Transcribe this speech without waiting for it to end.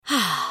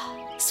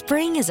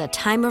Spring is a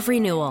time of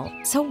renewal,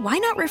 so why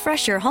not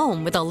refresh your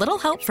home with a little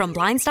help from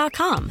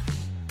Blinds.com?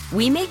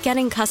 We make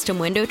getting custom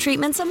window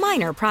treatments a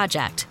minor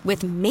project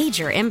with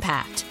major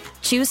impact.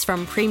 Choose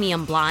from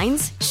premium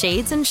blinds,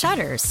 shades, and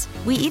shutters.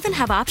 We even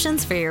have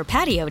options for your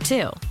patio,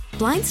 too.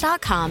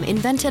 Blinds.com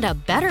invented a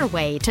better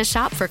way to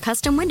shop for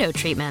custom window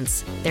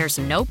treatments. There's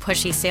no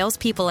pushy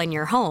salespeople in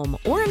your home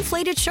or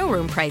inflated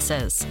showroom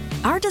prices.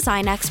 Our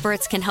design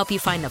experts can help you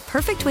find the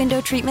perfect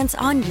window treatments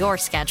on your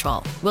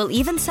schedule. We'll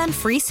even send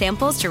free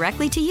samples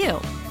directly to you.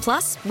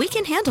 Plus, we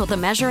can handle the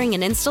measuring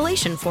and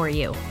installation for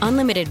you.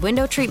 Unlimited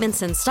window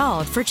treatments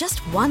installed for just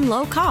one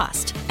low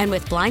cost. And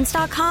with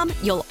Blinds.com,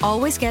 you'll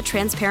always get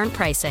transparent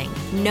pricing.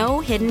 No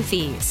hidden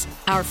fees.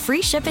 Our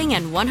free shipping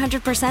and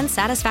 100%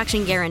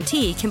 satisfaction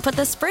guarantee can put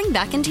the spring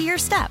back into your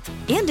step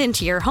and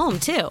into your home,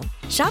 too.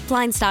 Shop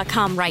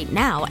Blinds.com right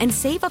now and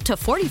save up to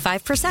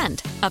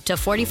 45%. Up to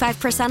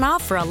 45%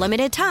 off for a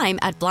limited time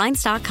at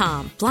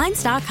Blinds.com.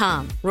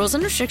 Blinds.com. Rules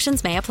and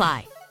restrictions may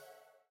apply.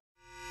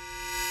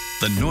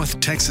 The North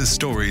Texas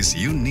stories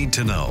you need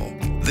to know.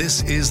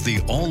 This is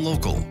the All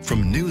Local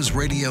from News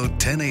Radio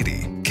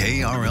 1080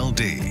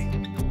 KRLD.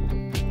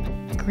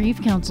 Grief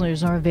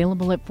counselors are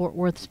available at Fort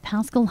Worth's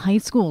Paschal High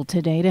School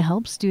today to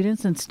help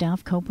students and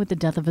staff cope with the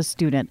death of a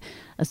student.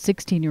 A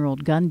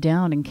 16-year-old gunned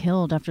down and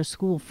killed after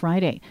school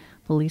Friday.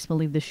 Police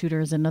believe the shooter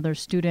is another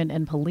student,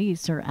 and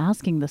police are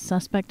asking the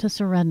suspect to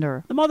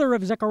surrender. The mother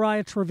of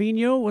Zechariah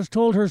Trevino was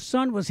told her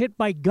son was hit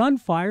by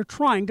gunfire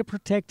trying to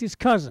protect his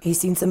cousin. He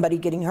seen somebody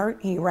getting hurt.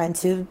 He ran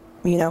to,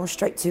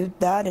 straight to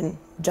that and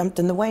jumped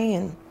in the way,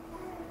 and,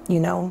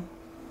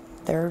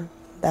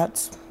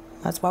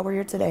 that's why we're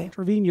here today.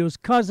 Trevino's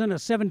cousin, a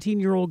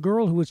 17-year-old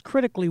girl who was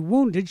critically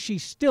wounded,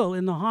 she's still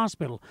in the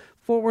hospital.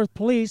 Fort Worth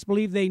police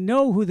believe they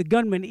know who the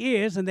gunman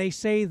is, and they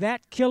say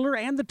that killer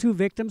and the two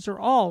victims are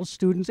all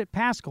students at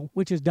Paschal,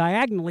 which is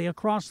diagonally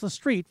across the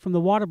street from the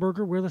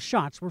Whataburger where the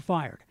shots were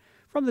fired.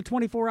 From the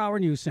 24-Hour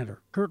News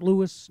Center, Kurt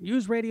Lewis,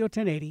 News Radio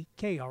 1080,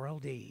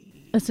 KRLD.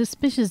 A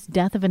suspicious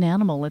death of an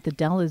animal at the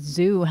Dallas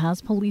Zoo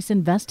has police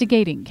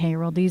investigating.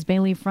 KRLD's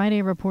Bailey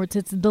Friday reports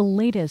it's the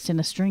latest in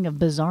a string of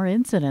bizarre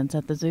incidents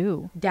at the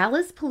zoo.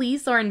 Dallas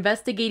police are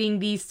investigating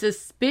the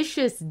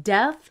suspicious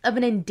death of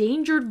an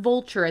endangered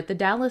vulture at the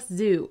Dallas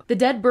Zoo. The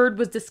dead bird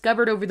was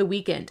discovered over the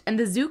weekend, and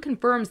the zoo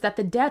confirms that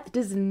the death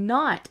does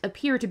not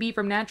appear to be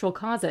from natural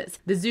causes.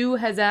 The zoo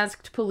has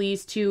asked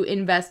police to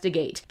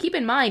investigate. Keep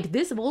in mind,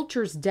 this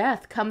vulture's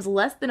death comes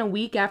less than a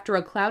week after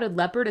a clouded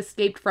leopard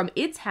escaped from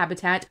its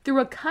habitat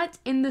through a cut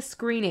in the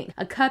screening,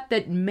 a cut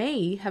that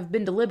may have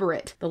been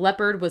deliberate. The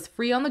leopard was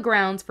free on the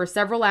grounds for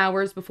several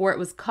hours before it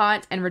was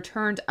caught and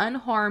returned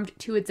unharmed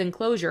to its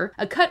enclosure.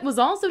 A cut was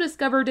also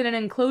discovered in an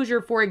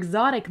enclosure for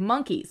exotic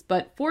monkeys,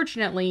 but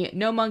fortunately,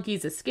 no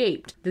monkeys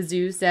escaped. The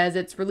zoo says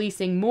it's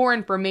releasing more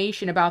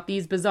information about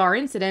these bizarre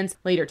incidents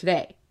later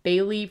today.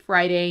 Bailey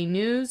Friday,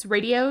 News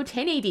Radio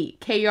 1080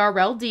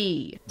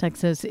 KRLD.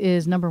 Texas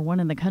is number one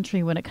in the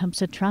country when it comes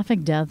to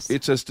traffic deaths.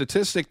 It's a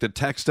statistic that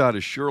TxDOT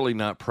is surely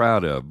not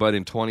proud of, but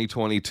in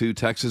 2022,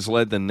 Texas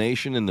led the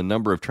nation in the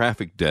number of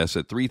traffic deaths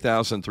at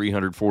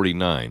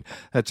 3,349.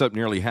 That's up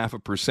nearly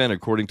 0.5%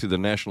 according to the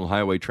National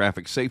Highway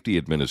Traffic Safety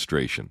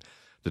Administration.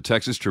 The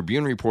Texas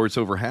Tribune reports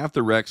over half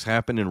the wrecks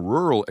happen in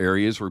rural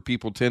areas where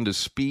people tend to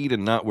speed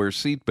and not wear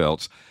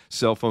seatbelts.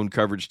 Cell phone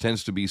coverage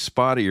tends to be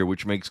spottier,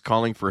 which makes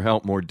calling for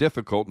help more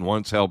difficult, and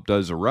once help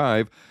does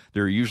arrive,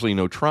 there are usually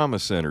no trauma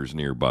centers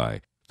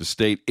nearby. The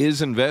state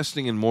is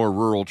investing in more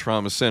rural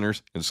trauma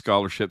centers and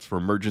scholarships for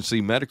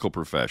emergency medical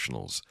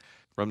professionals.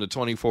 From the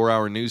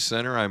 24-Hour News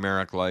Center, I'm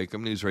Eric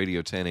Lycum, News Radio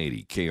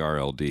 1080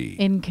 KRLD.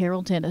 In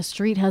Carrollton, a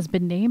street has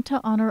been named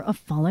to honor a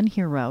fallen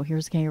hero.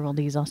 Here's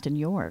KRLD's Austin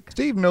York.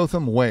 Steve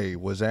Notham Way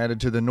was added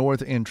to the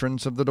north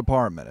entrance of the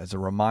department as a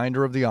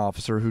reminder of the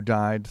officer who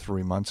died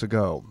 3 months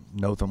ago.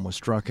 Notham was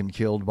struck and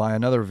killed by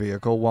another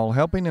vehicle while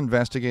helping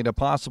investigate a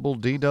possible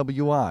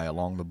DWI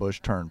along the Bush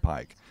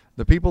Turnpike.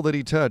 The people that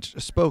he touched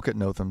spoke at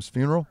Notham's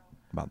funeral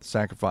about the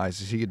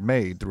sacrifices he had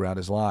made throughout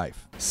his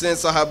life.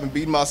 Since I have been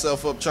beating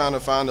myself up trying to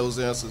find those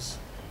answers,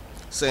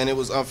 saying it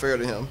was unfair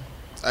to him,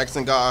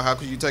 asking God, how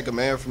could you take a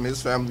man from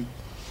his family?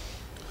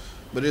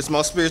 But it's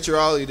my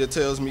spirituality that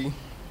tells me,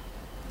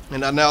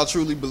 and I now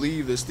truly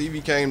believe that Stevie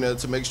came there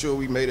to make sure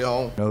we made it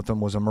home. Notham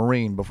was a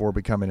Marine before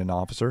becoming an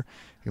officer.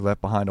 He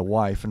left behind a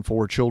wife and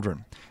 4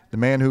 children. The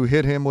man who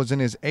hit him was in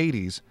his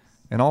 80s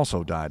and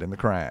also died in the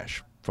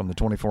crash. From the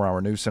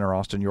 24-Hour News Center,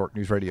 Austin York,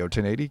 News Radio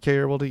 1080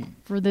 KRLD.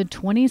 For the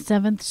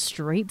 27th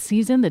straight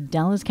season, the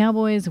Dallas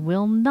Cowboys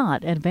will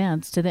not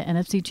advance to the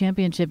NFC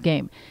Championship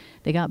game.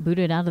 They got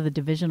booted out of the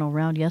divisional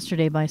round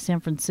yesterday by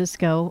San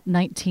Francisco,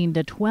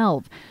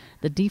 19-12.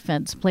 The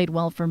defense played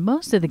well for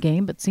most of the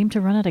game, but seemed to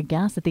run out of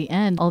gas at the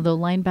end, although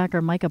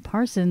linebacker Micah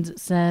Parsons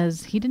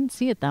says he didn't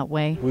see it that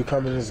way. We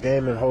come in this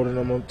game and holding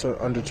them up to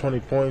under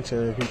 20 points,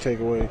 and if you take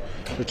away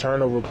the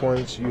turnover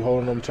points, you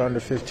holding them to under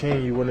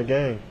 15, you win the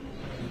game.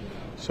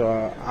 So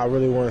I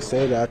really want to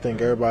say that I think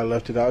everybody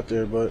left it out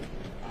there, but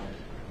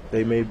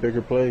they made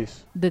bigger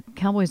plays. The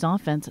Cowboys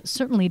offense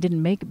certainly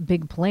didn't make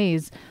big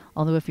plays.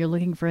 Although if you're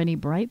looking for any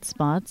bright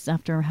spots,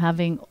 after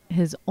having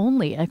his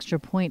only extra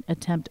point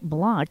attempt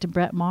blocked,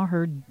 Brett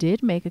Maher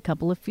did make a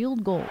couple of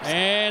field goals.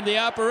 And the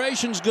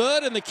operation's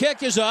good, and the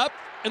kick is up,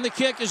 and the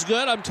kick is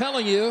good. I'm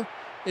telling you,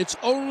 it's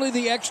only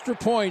the extra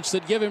points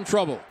that give him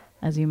trouble.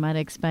 As you might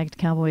expect,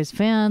 Cowboys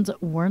fans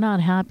were not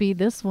happy.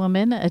 This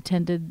woman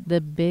attended the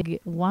big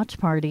watch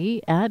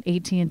party at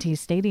AT&T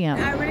Stadium.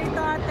 I really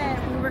thought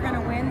that we were going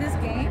to win this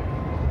game.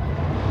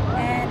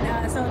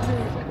 And so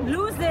to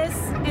lose this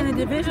in the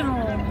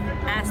divisional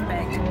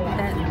aspect,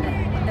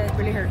 that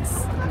really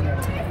hurts.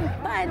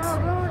 But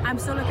I'm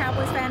still a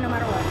Cowboys fan no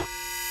matter what.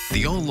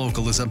 The All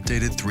Local is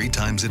updated 3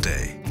 times a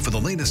day. For the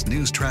latest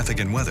news, traffic,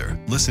 and weather,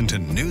 listen to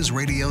News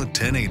Radio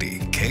 1080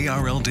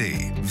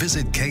 KRLD.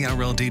 Visit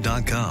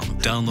KRLD.com,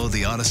 download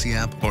the Odyssey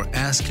app, or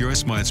ask your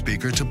smart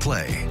speaker to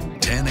play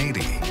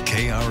 1080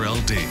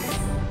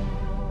 KRLD.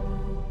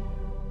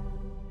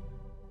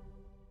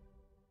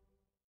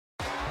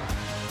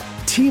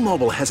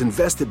 T-Mobile has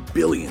invested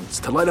billions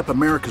to light up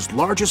America's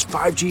largest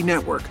 5G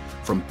network,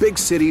 from big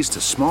cities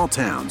to small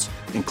towns,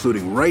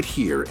 including right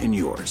here in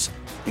yours.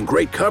 And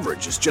great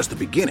coverage is just the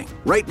beginning.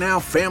 Right now,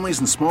 families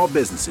and small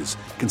businesses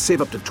can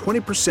save up to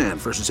 20%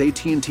 versus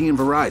AT&T and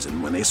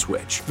Verizon when they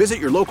switch. Visit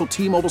your local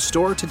T-Mobile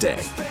store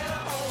today.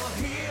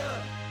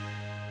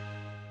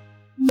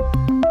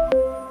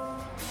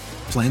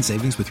 Plan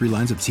savings with 3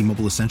 lines of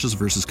T-Mobile Essentials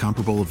versus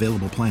comparable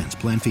available plans.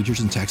 Plan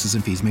features and taxes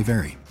and fees may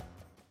vary.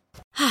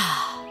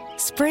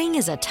 Spring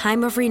is a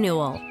time of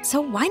renewal, so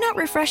why not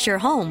refresh your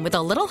home with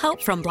a little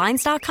help from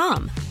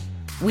Blinds.com?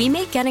 We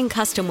make getting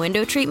custom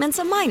window treatments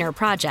a minor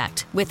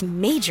project with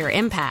major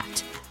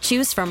impact.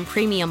 Choose from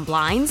premium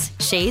blinds,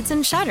 shades,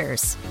 and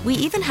shutters. We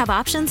even have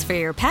options for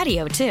your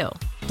patio, too.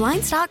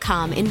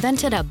 Blinds.com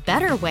invented a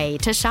better way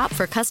to shop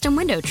for custom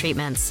window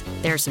treatments.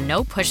 There's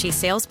no pushy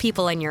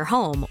salespeople in your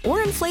home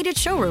or inflated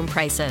showroom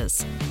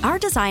prices. Our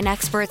design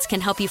experts can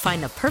help you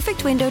find the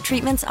perfect window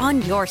treatments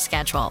on your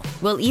schedule.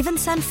 We'll even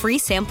send free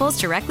samples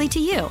directly to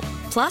you.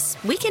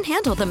 Plus, we can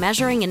handle the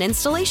measuring and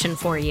installation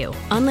for you.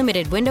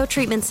 Unlimited window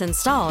treatments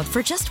installed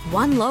for just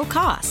one low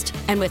cost.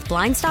 And with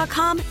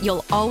Blinds.com,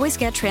 you'll always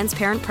get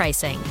transparent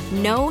pricing.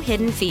 No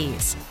hidden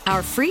fees.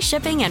 Our free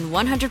shipping and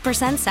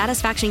 100%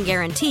 satisfaction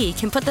guarantee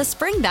can put the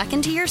spring back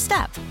into your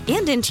step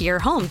and into your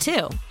home,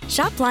 too.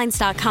 Shop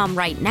Blinds.com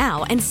right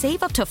now and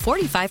save up to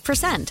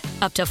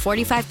 45%. Up to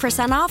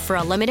 45% off for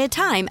a limited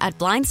time at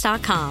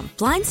Blinds.com.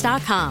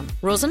 Blinds.com.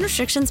 Rules and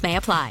restrictions may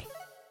apply.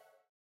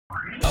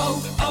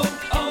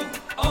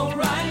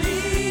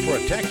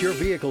 Protect your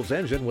vehicle's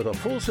engine with a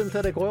full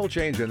synthetic oil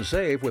change and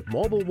save with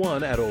Mobil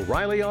 1 at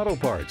O'Reilly Auto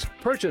Parts.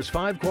 Purchase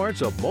 5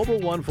 quarts of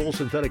Mobil 1 full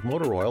synthetic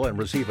motor oil and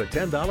receive a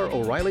 $10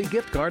 O'Reilly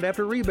gift card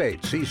after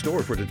rebate. See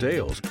store for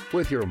details.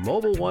 With your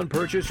Mobil 1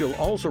 purchase, you'll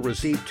also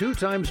receive 2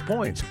 times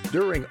points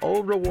during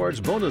O Rewards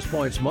Bonus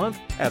Points Month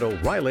at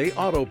O'Reilly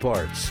Auto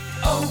Parts.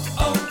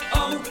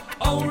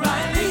 O'Reilly.